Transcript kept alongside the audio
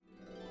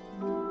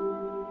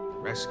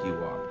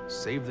Rescue Op.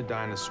 Save the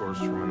dinosaurs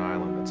from an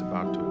island that's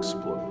about to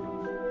explode.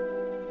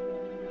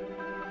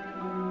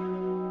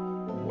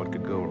 What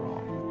could go wrong?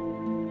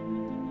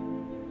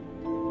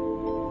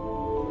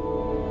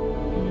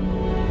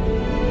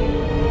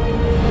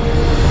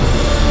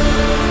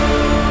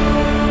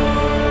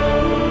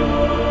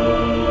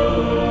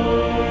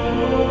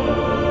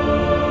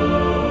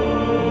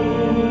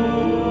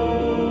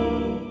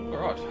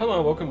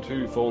 Welcome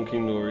to Fallen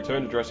Kingdom, where we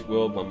return to Jurassic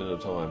World 1 minute at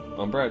a time.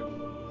 I'm Brad.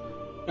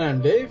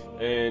 I'm Dave.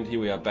 And here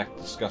we are back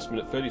to discuss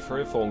minute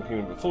 33 of Fallen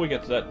Kingdom. Before we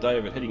get to that,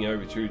 David, heading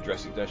over to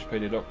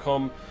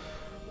Jurassic-Pedia.com,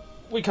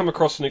 we come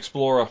across an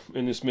Explorer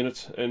in this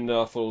minute, and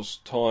I thought it was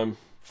time,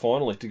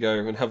 finally, to go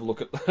and have a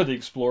look at the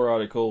Explorer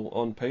article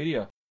on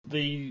Pedia.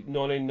 The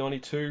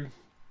 1992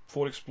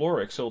 Ford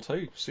Explorer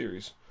XLT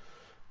series.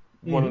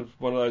 One of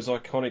those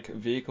iconic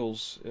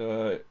vehicles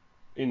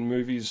in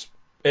movies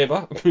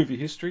ever, movie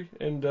history,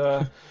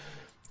 and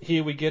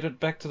here we get it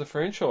back to the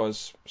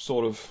franchise,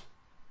 sort of,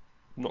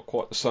 not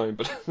quite the same,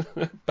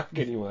 but back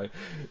anyway.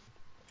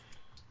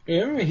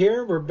 Yeah,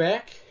 here we're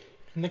back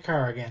in the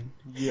car again.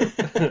 Yeah.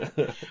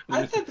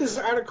 I thought this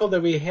article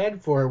that we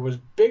had for it was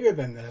bigger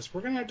than this.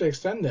 We're going to have to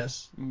extend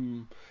this.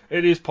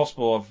 It is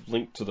possible I've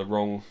linked to the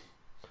wrong...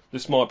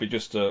 This might be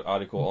just an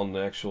article on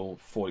the actual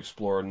Ford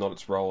Explorer, not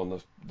its role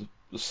in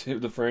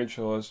the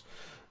franchise.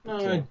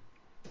 I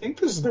think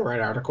this is the right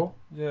article.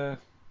 Yeah.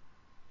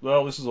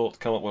 Well, this is all to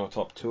come up when I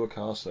type tour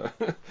car, so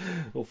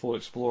or Ford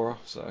Explorer.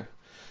 So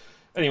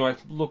anyway,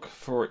 look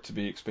for it to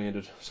be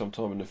expanded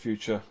sometime in the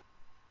future.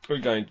 We're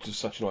going to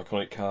such an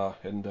iconic car,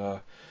 and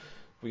we're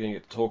going to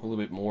get to talk a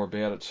little bit more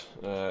about it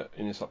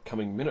in this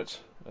upcoming minute.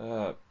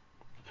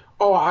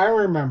 I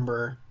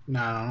remember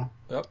now.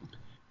 Yep.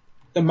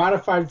 The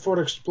modified Ford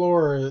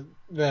Explorer,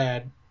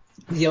 the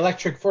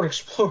electric Ford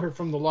Explorer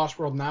from the Lost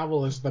World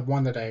novel, is the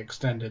one that I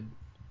extended.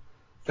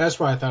 That's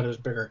why I thought it was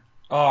bigger.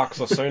 Oh,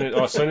 because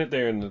I seen it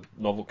there in the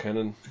novel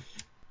canon.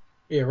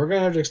 Yeah, we're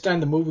gonna have to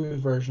extend the movie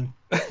version.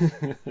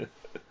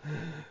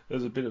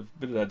 There's a bit of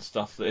that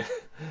stuff there.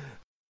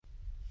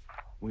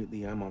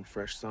 Wheatley, I'm on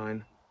fresh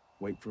sign.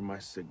 Wait for my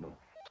signal.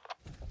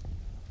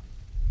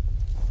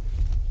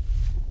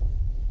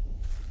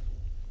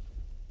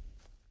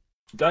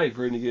 Dave,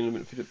 reading again in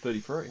minute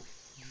 33.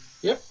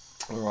 Yep.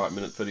 Alright,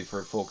 minute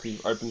 33 of Fallen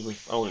Kingdom opens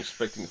with Owen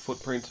expecting a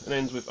footprint and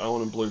ends with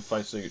Owen and Blue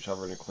facing each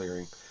other in a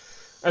clearing.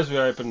 As we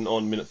open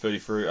on minute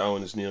 33,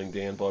 Owen is kneeling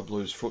down by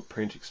Blue's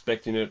footprint,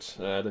 expecting it.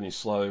 Then he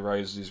slowly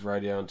raises his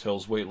radio and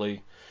tells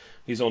Wheatley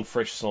he's on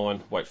fresh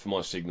sign, wait for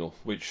my signal,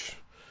 which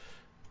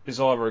is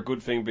either a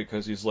good thing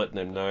because he's letting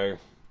them know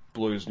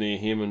Blue's near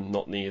him and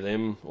not near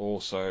them, or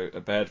also a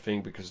bad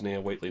thing because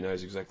now Wheatley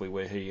knows exactly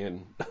where he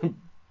and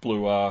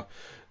Blue are,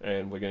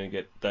 and we're going to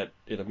get that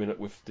in a minute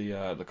with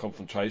the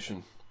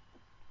confrontation.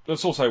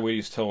 It's also weird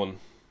he's telling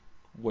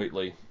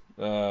Wheatley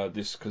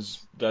this because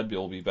they'd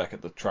all be back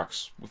at the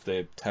trucks with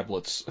their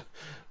tablets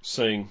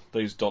seeing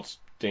these dots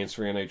dance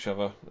around each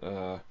other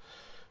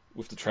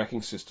with the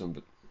tracking system.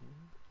 But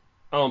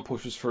Owen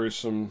pushes through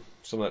some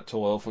of that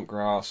tall elephant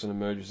grass and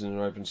emerges in an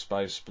open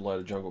space below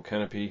the jungle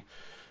canopy.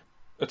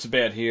 It's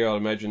about here I'd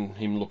imagine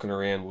him looking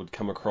around would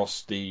come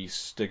across the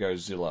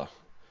Stegozilla.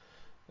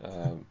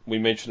 We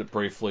mentioned it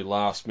briefly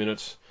last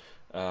minute.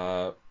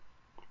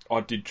 I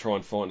did try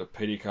and find a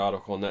Pedic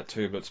article on that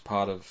too, but it's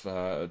part of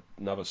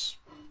another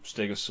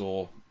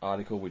Stegosaur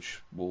article, which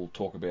we'll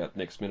talk about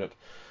next minute.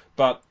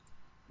 But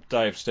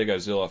Dave,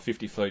 Stegozilla,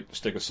 50 feet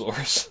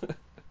Stegosaurus.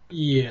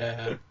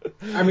 Yeah.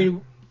 I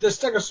mean, the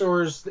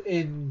Stegosaurs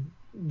in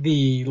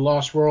the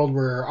Lost World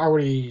were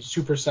already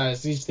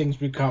supersized. These things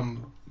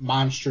become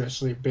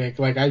monstrously big.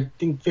 Like, I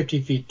think 50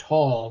 feet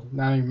tall,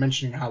 not even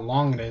mentioning how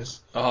long it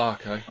is. Oh,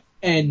 okay.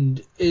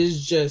 And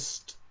it's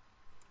just...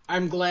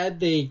 I'm glad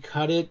they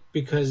cut it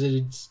because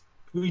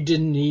we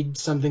didn't need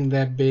something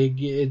that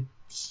big.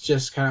 It's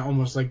just kind of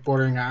almost like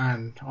bordering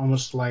on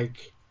almost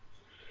like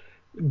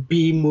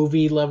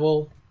B-movie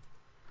level.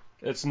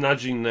 It's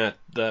nudging that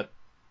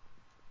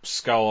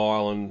Skull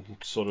Island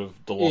sort of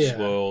the Lost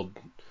World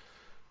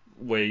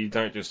where you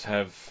don't just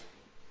have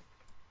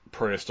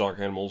prehistoric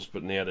animals,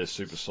 but now they're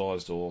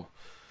supersized or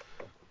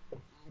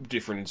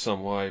different in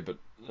some way. But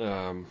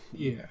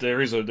there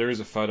is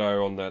a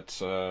photo on that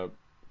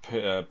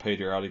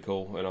Pedia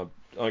article, and I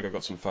think I've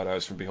got some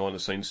photos from behind the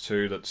scenes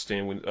too. That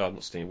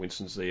not Stan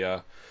Winston's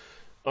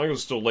I think it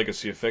was still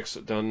Legacy Effects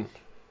that done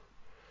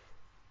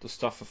the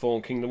stuff for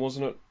Fallen Kingdom,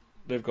 wasn't it?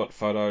 They've got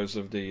photos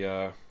of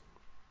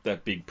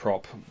that big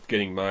prop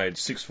getting made,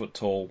 6 foot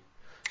tall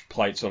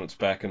plates on its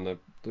back, and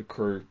the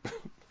crew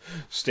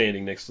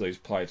standing next to these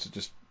plates.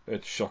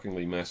 It's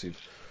shockingly massive.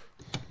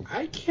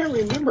 I can't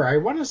remember. I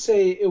want to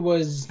say it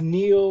was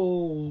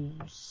Neil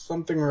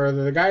something or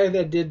other, the guy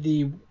that did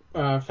the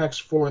effects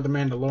for The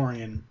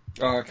Mandalorian.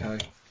 Oh, okay.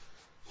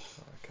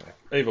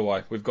 Either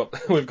way, we've got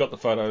the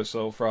photos, so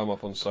I'll throw them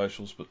up on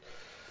socials. But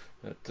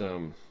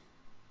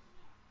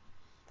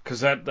because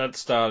that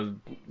started,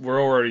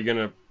 we're already going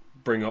to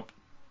bring up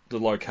the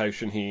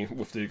location here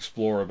with the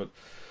Explorer, but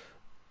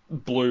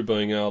Blue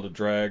being able to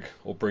drag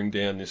or bring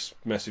down this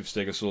massive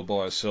Stegosaur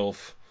by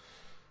herself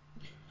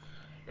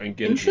and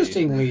get it here.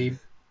 Interestingly,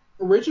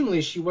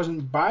 originally she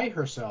wasn't by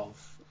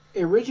herself.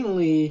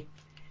 Originally,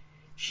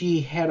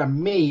 she had a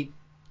mate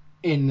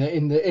and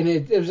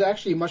it was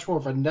actually much more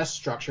of a nest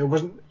structure. It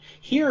wasn't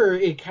here.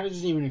 It kind of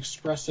doesn't even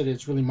express that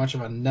it's really much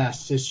of a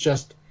nest. It's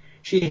just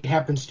she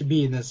happens to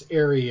be in this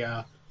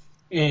area,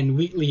 and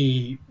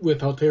Wheatley,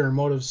 with ulterior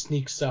motives,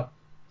 sneaks up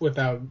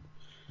without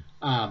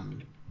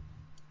Owen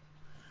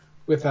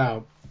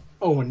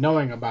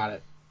knowing about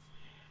it.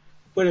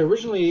 But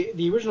originally,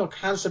 the original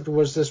concept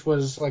was this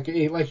was like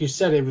you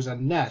said, it was a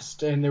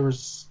nest, and there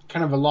was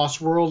kind of a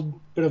lost world,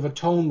 bit of a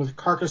tone with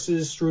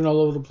carcasses strewn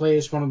all over the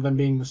place. One of them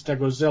being the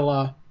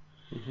Stegozilla,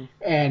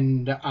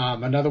 and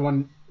another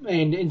one.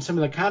 And in some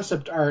of the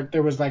concept art,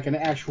 there was like an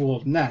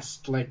actual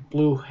nest. Like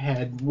Blue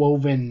had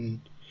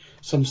woven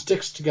some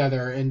sticks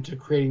together into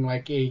creating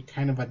like a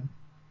kind of an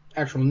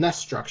actual nest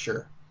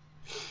structure.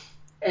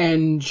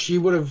 And she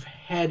would have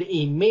had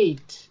a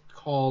mate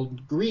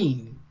called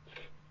Green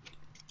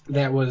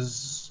that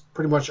was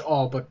pretty much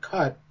all but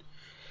cut.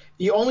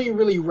 The only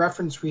really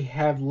reference we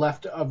have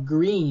left of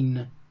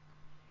Green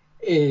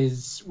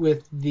is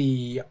with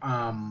the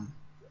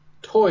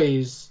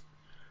toys,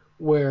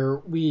 where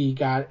we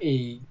got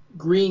a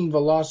green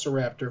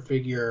Velociraptor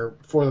figure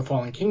for the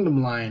Fallen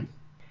Kingdom line.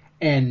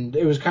 And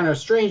it was kind of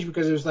strange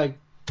because it was like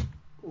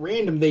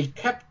random. They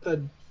kept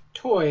the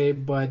toy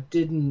but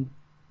didn't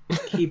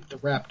keep the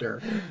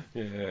raptor.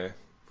 Yeah.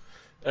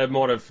 It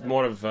might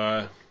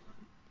have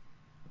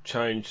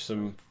changed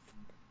some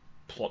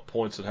plot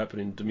points that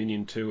happened in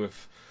Dominion 2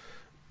 if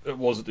it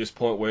was at this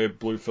point where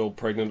Blue fell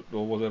pregnant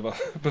or whatever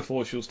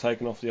before she was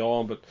taken off the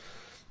island. But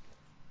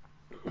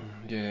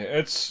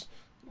yeah,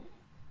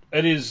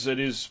 it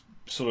is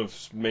sort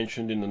of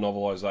mentioned in the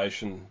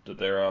novelisation that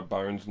there are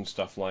bones and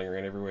stuff laying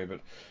around everywhere. But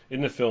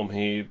in the film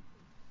here,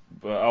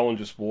 Owen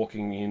just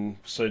walking in,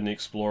 seeing the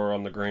Explorer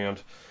on the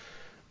ground.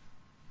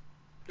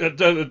 It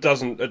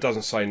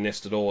doesn't say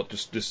nest at all. It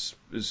just this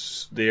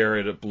is the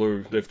area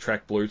that they've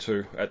tracked Blue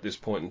to at this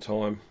point in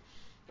time.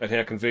 And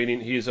how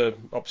convenient. Here's a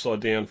upside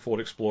down Ford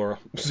Explorer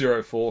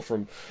 04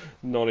 from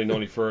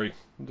 1993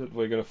 that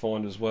we're going to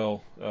find as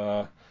well.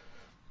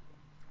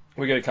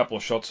 We get a couple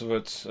of shots of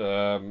it.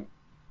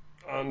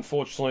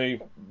 Unfortunately,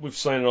 we've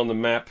seen it on the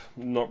map,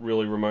 not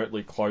really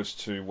remotely close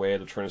to where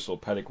the Tyrannosaur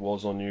paddock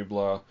was on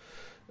Nublar.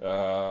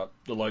 The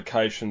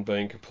location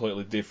being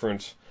completely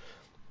different.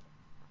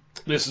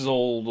 This is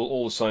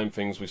all the same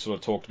things we sort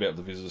of talked about at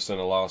the Visitor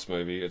Centre last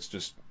movie.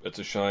 It's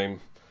a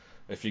shame.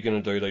 If you're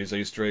going to do these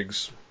Easter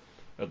eggs,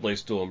 at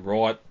least do them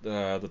right.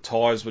 The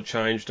tyres were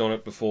changed on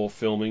it before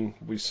filming.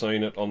 We've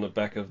seen it on the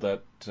back of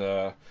that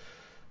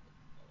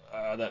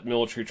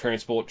military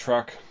transport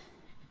truck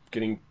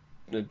getting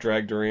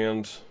dragged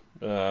around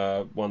one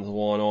of the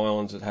Hawaiian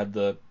Islands. It had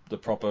the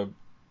proper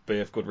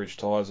BF Goodrich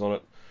tyres on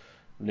it.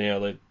 Now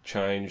they've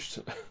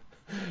changed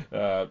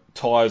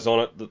tyres on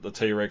it that the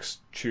T-Rex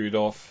chewed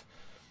off.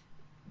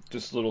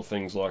 Just little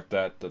things like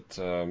that. It's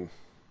a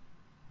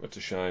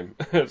shame.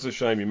 It's a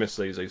shame you mess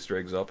these Easter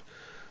eggs up.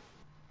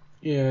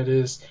 Yeah, it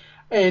is.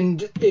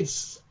 And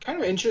it's kind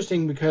of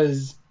interesting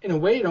because, in a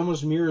way, it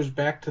almost mirrors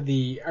back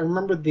to I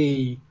remember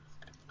the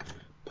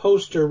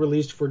poster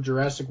released for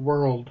Jurassic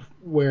World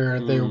where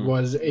there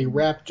was a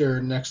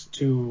raptor next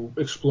to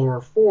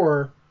Explorer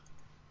 4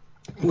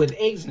 with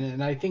eggs in it.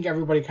 And I think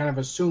everybody kind of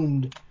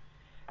assumed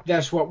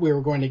that's what we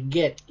were going to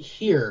get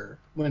here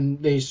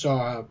when they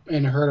saw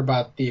and heard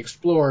about the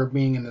Explorer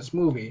being in this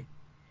movie.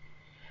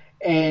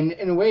 And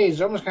in a way, it's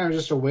almost kind of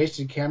just a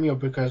wasted cameo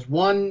because,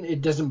 one,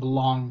 it doesn't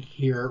belong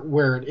here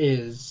where it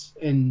is,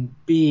 and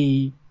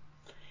B,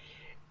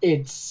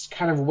 it's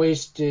kind of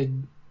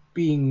wasted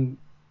being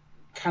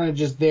kind of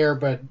just there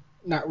but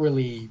not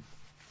really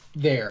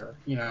there,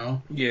 you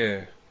know?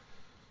 Yeah.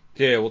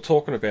 Yeah, well,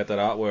 talking about that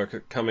artwork,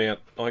 it came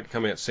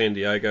out San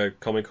Diego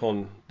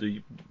Comic-Con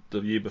the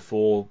year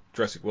before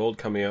Jurassic World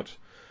came out,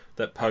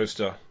 that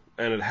poster,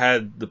 and it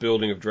had the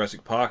building of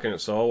Jurassic Park in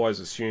it, so I always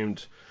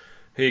assumed,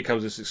 here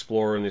comes this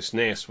Explorer in this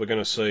nest, we're going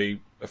to see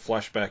a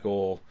flashback,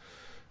 or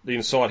the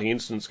inciting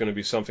incident's going to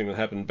be something that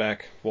happened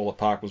back while the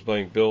park was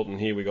being built, and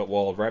here we got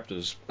wild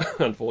raptors.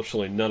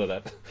 Unfortunately, none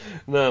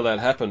of that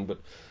happened, but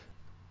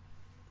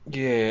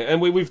yeah, and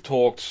we've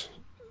talked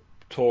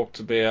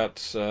about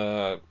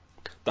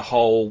the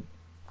whole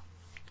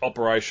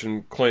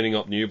operation cleaning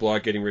up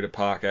Nublar, getting rid of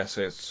park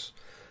assets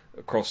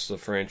across the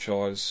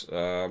franchise.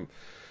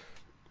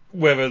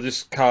 Whether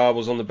this car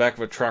was on the back of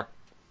a truck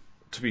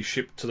to be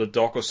shipped to the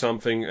dock or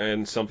something,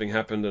 and something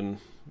happened and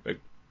it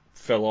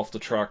fell off the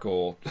truck,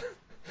 or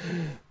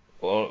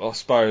well, I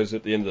suppose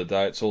at the end of the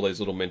day, it's all these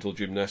little mental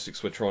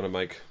gymnastics we're trying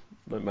to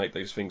make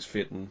these things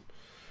fit, and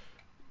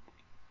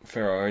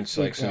for our own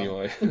sakes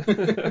anyway.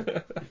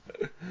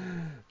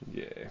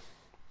 Yeah.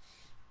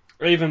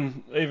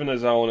 Even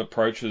as Owen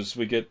approaches,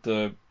 we get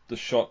the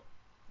shot,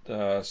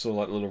 sort of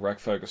like a little rack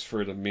focus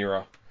through the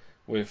mirror,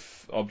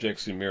 with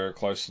objects in mirror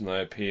closer than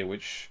they appear,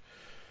 which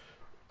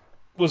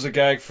was a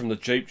gag from the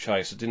Jeep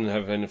chase. It didn't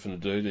have anything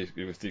to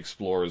do with the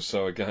Explorers,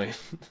 so again,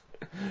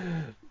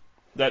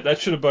 that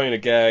should have been a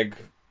gag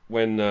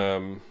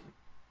when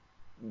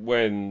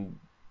when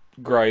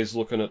Gray's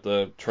looking at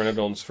the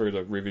Pteranodons through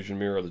the rear vision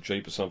mirror of the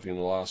Jeep or something in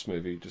the last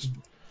movie. Just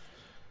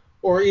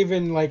Or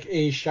even like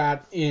a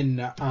shot in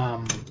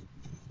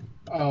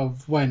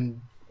of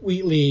when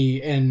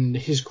Wheatley and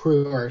his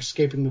crew are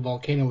escaping the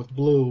volcano with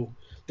Blue.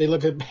 They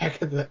look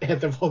back at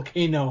the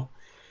volcano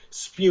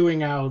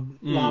spewing out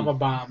lava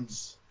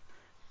bombs.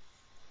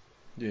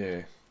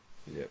 Yeah,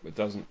 it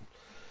doesn't.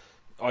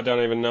 I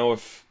don't even know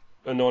if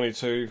a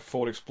 '92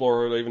 Ford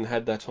Explorer even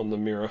had that on the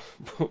mirror.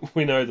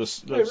 We know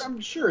this.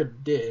 I'm sure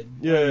it did.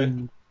 Yeah. I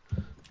mean,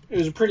 it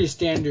was a pretty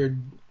standard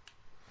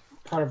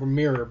part of a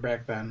mirror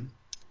back then.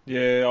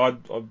 Yeah, I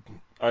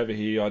over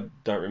here I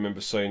don't remember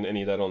seeing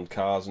any of that on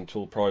cars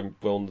until probably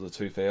well into the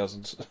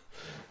 2000s.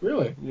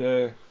 Really?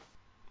 Yeah.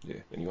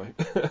 Anyway,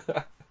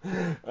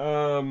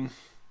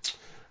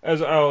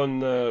 as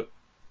Owen,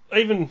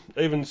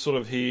 even sort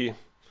of here,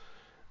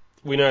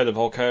 we know the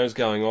volcano's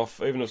going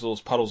off. Even if there was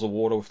puddles of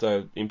water with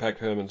the impact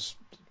Hermans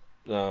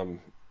in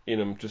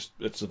them, just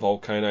it's the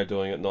volcano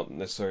doing it, not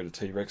necessarily the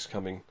T-Rex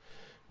coming.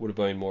 Would have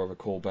been more of a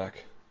callback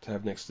to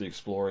have next to the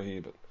Explorer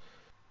here, but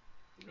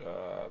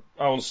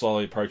Owen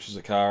slowly approaches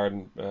the car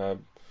and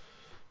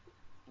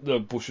the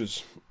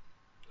bushes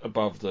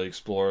above the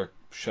Explorer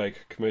shake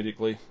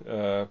comedically.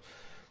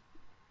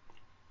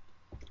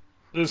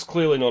 There's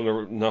clearly not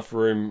enough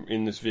room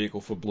in this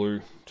vehicle for Blue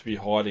to be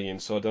hiding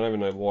in, so I don't even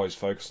know why he's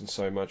focusing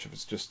so much, if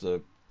it's just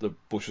the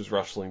bushes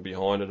rustling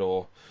behind it,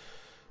 or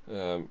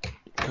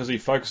because he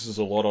focuses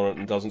a lot on it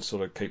and doesn't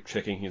sort of keep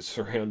checking his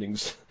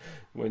surroundings.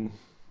 When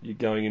you're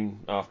going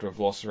in after a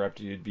Velociraptor,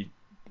 you'd be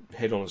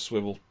head on a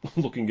swivel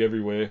looking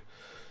everywhere.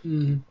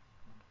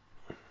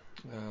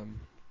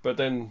 But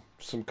then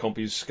some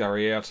compies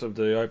scurry out of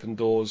the open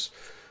doors,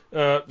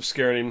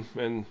 scaring him,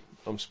 and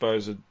I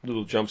suppose a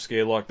little jump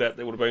scare like that,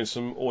 there would have been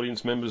some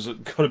audience members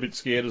that got a bit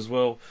scared as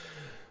well.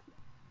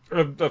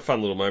 A fun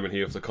little moment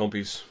here with the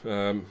compies,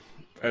 and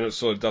it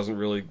sort of doesn't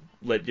really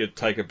let you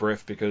take a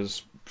breath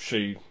because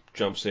she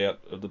jumps out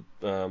of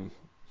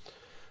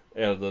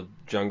the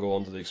jungle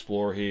onto the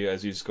Explorer here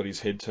as he's got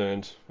his head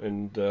turned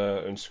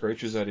and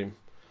screeches at him.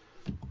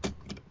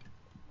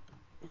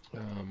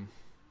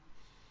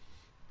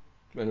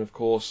 And of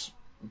course,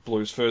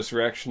 Blue's first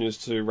reaction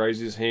is to raise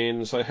his hand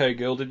and say, "Hey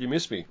girl, did you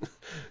miss me?"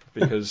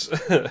 Because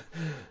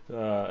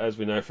as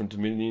we know from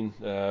Dominion,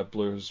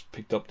 Blue has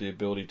picked up the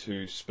ability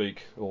to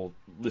speak or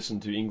listen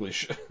to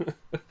English.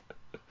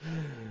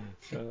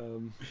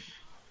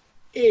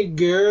 Hey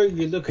girl,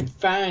 you're looking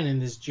fine in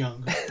this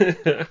jungle.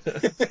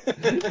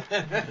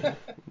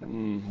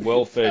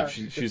 Well fed.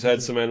 She's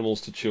had some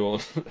animals to chew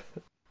on.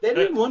 That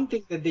is one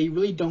thing that they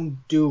really don't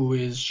do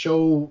is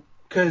show,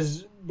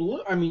 because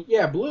Blue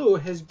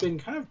has been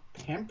kind of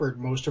pampered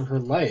most of her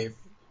life.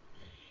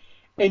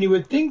 And you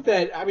would think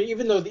that,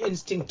 even though the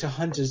instinct to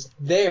hunt is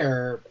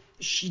there,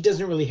 she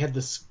doesn't really have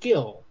the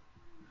skill.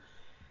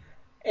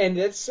 And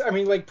that's,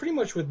 pretty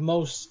much with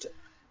most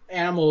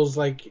animals,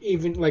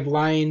 even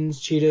lions,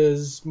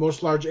 cheetahs,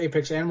 most large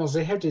apex animals,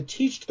 they have to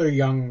teach their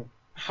young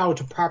how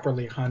to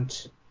properly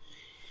hunt.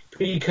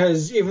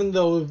 Because even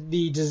though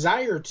the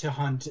desire to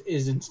hunt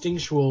is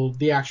instinctual,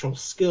 the actual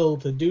skill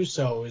to do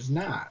so is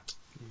not.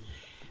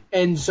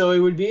 And so it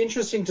would be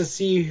interesting to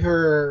see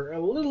her a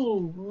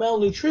little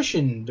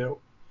malnutritioned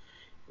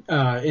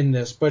in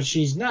this, but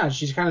she's not.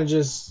 She's kind of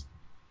just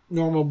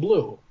normal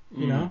Blue,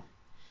 you know?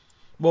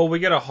 Well, we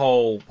get a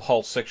whole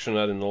section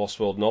of that in the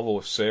Lost World novel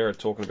with Sarah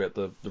talking about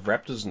the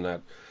raptors and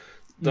that.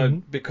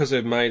 Because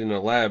they're made in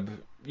a lab,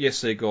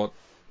 yes, they got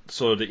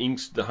sort of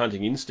the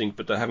hunting instinct,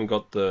 but they haven't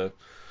got the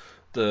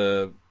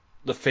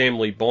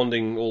family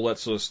bonding, all that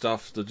sort of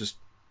stuff. They're just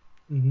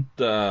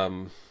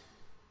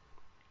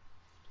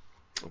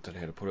I don't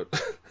know how to put it.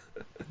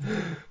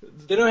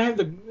 They don't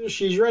have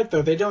she's right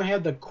though, they don't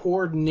have the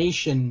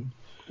coordination.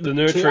 The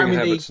nurturing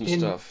habits and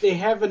stuff. They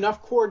have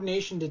enough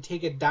coordination to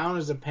take it down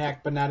as a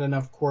pack, but not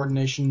enough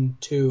coordination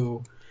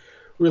to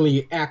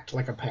really act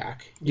like a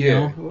pack. You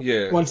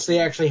know? Once they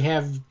actually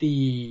have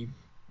the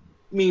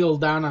meal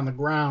down on the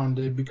ground,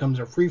 it becomes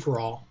a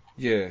free-for-all.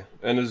 Yeah,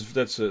 and because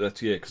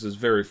there's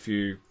very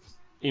few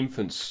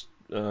infants.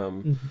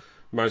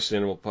 Most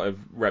animal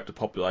raptor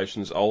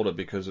population's older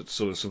because it's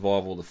sort of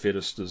survival of the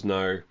fittest. There's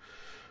no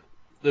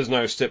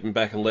stepping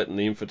back and letting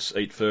the infants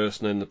eat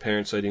first and then the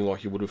parents eating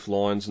like you would with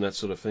lions and that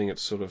sort of thing.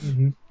 It's sort of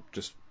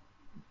just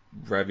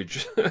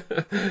ravage.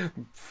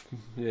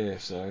 Yeah,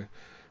 so...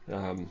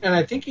 and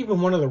I think even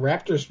one of the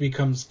raptors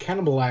becomes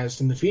cannibalized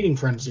in the feeding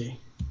frenzy.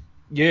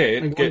 Yeah,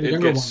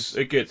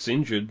 it gets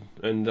injured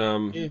and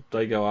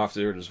they go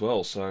after it as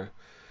well. So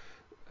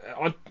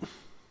I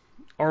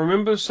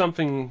remember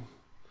something...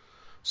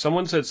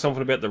 Someone said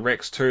something about the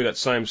Rex too, that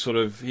same sort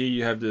of... Here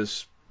you have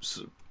this...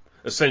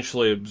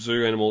 essentially a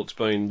zoo animal that's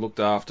been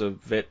looked after,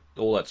 vet,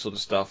 all that sort of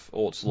stuff,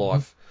 all its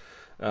life.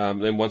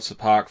 Then once the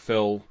park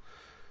fell,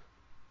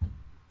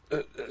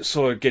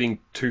 sort of getting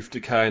tooth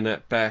decay in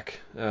that back,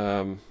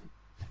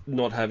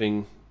 not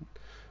having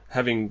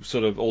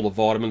sort of all the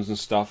vitamins and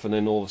stuff, and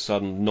then all of a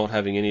sudden not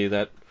having any of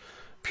that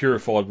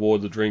purified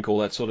water to drink, all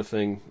that sort of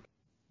thing.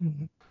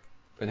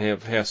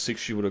 and how sick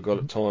she would have got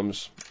at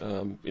times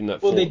in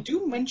that. Well, they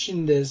do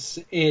mention this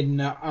in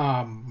the,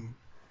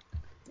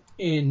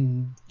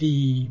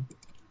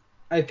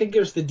 I think it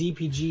was the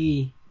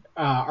DPG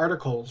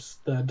articles,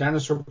 the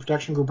Dinosaur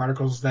Protection Group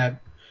articles,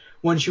 that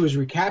when she was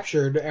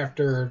recaptured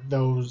after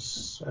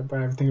those, I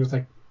think it was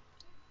like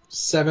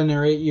 7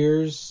 or 8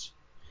 years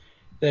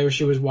that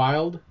she was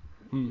wild,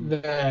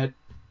 that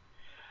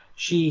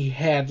she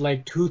had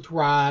like tooth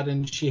rot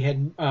and she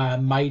had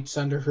mites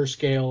under her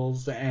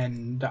scales,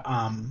 and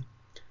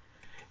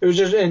it was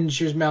just, and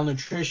she was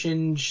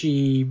malnutrition.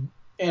 She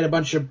had a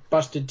bunch of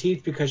busted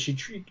teeth because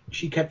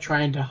she kept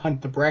trying to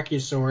hunt the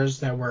brachiosaurs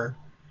that were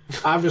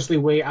obviously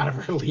way out of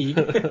her league.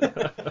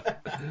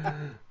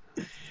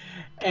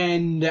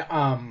 And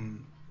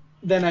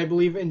then I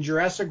believe in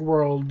Jurassic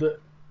World,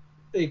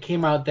 it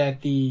came out that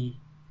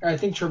I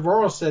think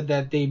Trevorrow said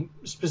that they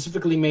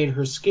specifically made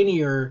her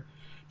skinnier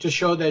to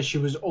show that she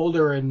was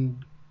older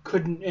and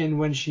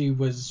when she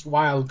was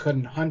wild,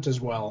 couldn't hunt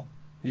as well.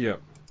 Yep.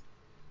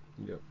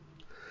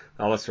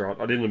 Oh, that's right.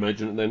 I didn't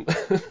imagine it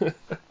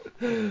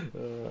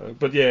then.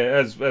 But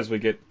yeah, as we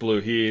get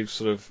Blue here,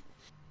 sort of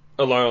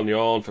alone on the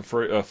island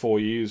for 4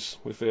 years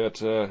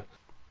without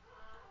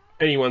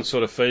anyone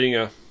sort of feeding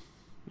her.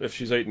 If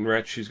she's eating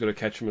rats, she's got to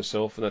catch them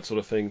herself and that sort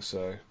of thing.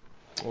 So,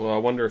 well, I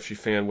wonder if she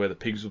found where the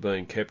pigs were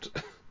being kept.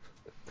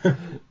 But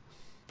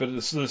the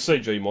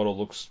CG model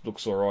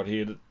looks all right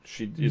here. That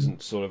she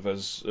isn't sort of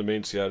as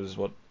emaciated as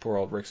what poor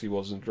old Rexy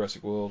was in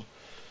Jurassic World.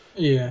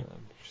 Yeah.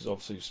 She's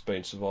obviously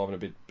been surviving a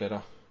bit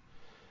better.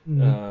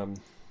 Mm-hmm.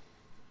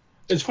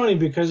 It's funny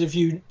because if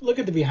you look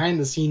at the behind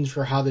the scenes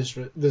for how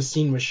this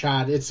scene was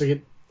shot, it's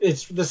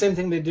the same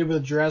thing they did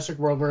with Jurassic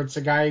World, where it's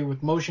a guy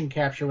with motion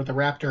capture with a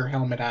raptor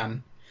helmet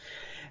on.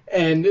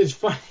 And it's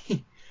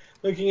funny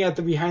looking at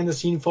the behind the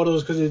scene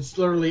photos because it's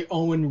literally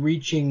Owen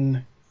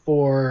reaching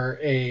for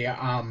a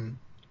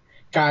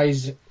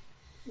guy's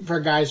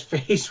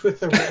face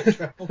with a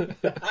raptor helmet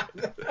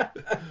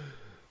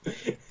on.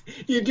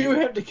 You do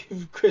have to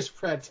give Chris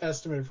Pratt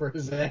testament for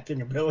his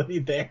acting ability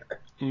there.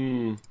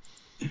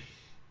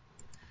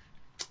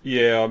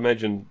 Yeah, I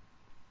imagine,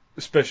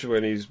 especially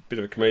when he's a bit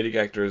of a comedic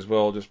actor as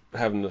well, just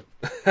having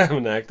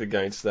to act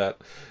against that.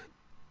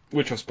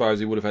 Which I suppose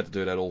he would have had to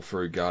do that all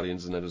through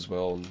Guardians and that as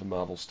well, and the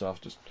Marvel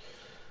stuff, just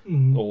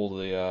all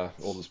the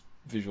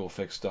visual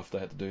effects stuff they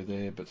had to do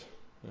there.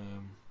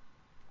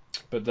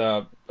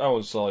 But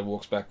Owen slowly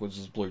walks backwards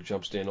as Blue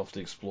jumps down off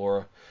the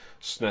Explorer,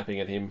 snapping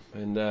at him.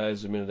 And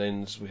as the minute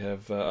ends, we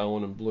have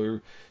Owen and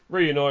Blue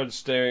reunited,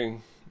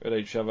 staring at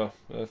each other,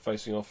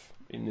 facing off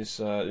in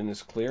this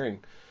clearing.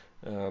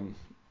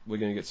 We're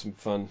going to get some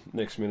fun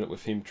next minute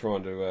with him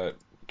trying to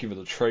give it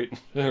a treat,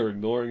 her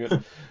ignoring it,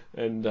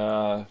 and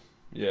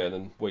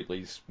then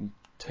Wheatley's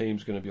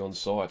team's going to be on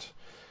site.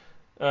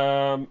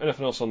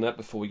 Anything else on that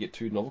before we get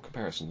to novel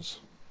comparisons?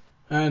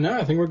 No,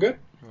 I think we're good.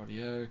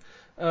 Rightio.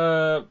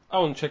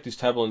 Owen checked his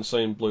tablet and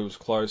seen Blue was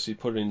close. He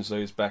put it in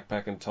Z's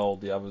backpack and told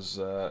the others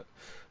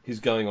he's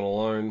going on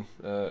alone.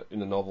 In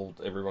the novel,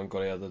 everyone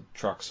got out of the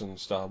trucks and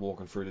started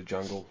walking through the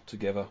jungle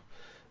together.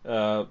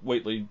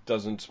 Wheatley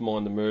doesn't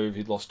mind the move.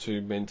 He'd lost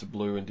 2 men to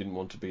Blue and didn't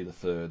want to be the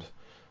third.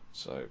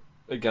 So,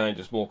 again,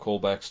 just more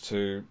callbacks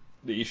to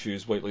the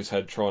issues Wheatley's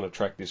had trying to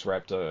track this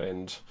raptor,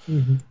 and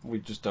we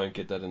just don't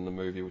get that in the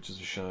movie, which is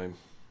a shame.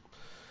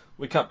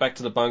 We cut back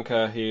to the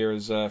bunker here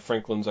as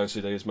Franklin's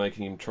OCD is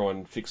making him try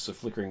and fix the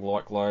flickering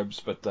light globes,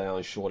 but they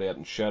only short out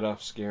and shatter,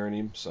 scaring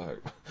him. So,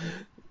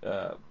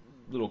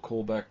 little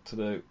callback to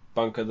the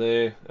bunker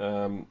there.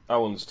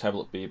 Owen's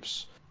tablet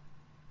beeps.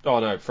 Oh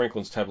no,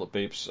 Franklin's tablet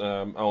beeps.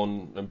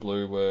 Owen and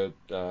Blue were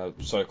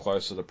so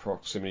close that a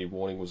proximity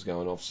warning was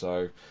going off,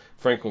 so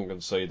Franklin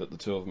can see that the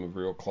two of them are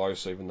real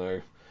close, even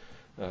though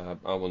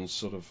Owen's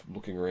sort of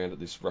looking around at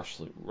this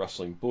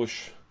rustling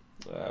bush.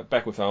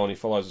 Back with Owen, he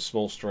follows a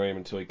small stream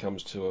until he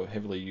comes to a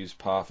heavily used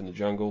path in the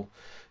jungle.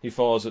 He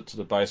follows it to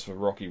the base of a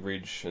rocky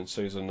ridge and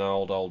sees a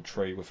gnarled old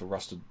tree with a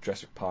rusted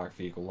Jurassic Park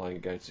vehicle laying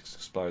against its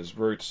exposed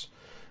roots.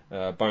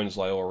 Bones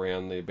lay all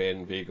around the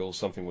abandoned vehicle.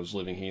 Something was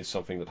living here,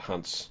 something that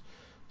hunts.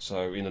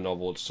 So in the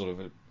novel, it's sort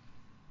of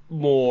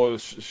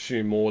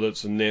assume more that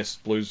it's a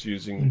nest. Blue's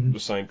using the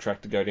same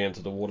track to go down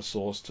to the water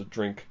source to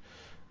drink,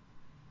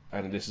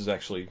 and this is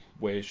actually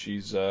where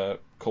she's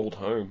called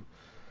home.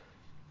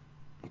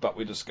 But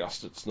we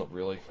discussed it's not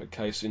really a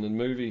case in the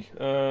movie.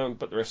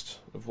 But the rest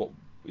of what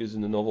is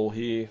in the novel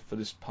here for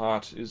this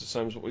part is the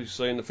same as what we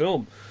see in the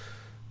film.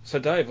 So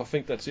Dave, I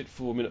think that's it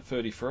for minute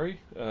 33.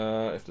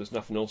 If there's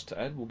nothing else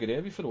to add, we'll get out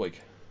of here for the week.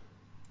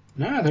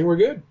 No, I think we're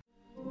good.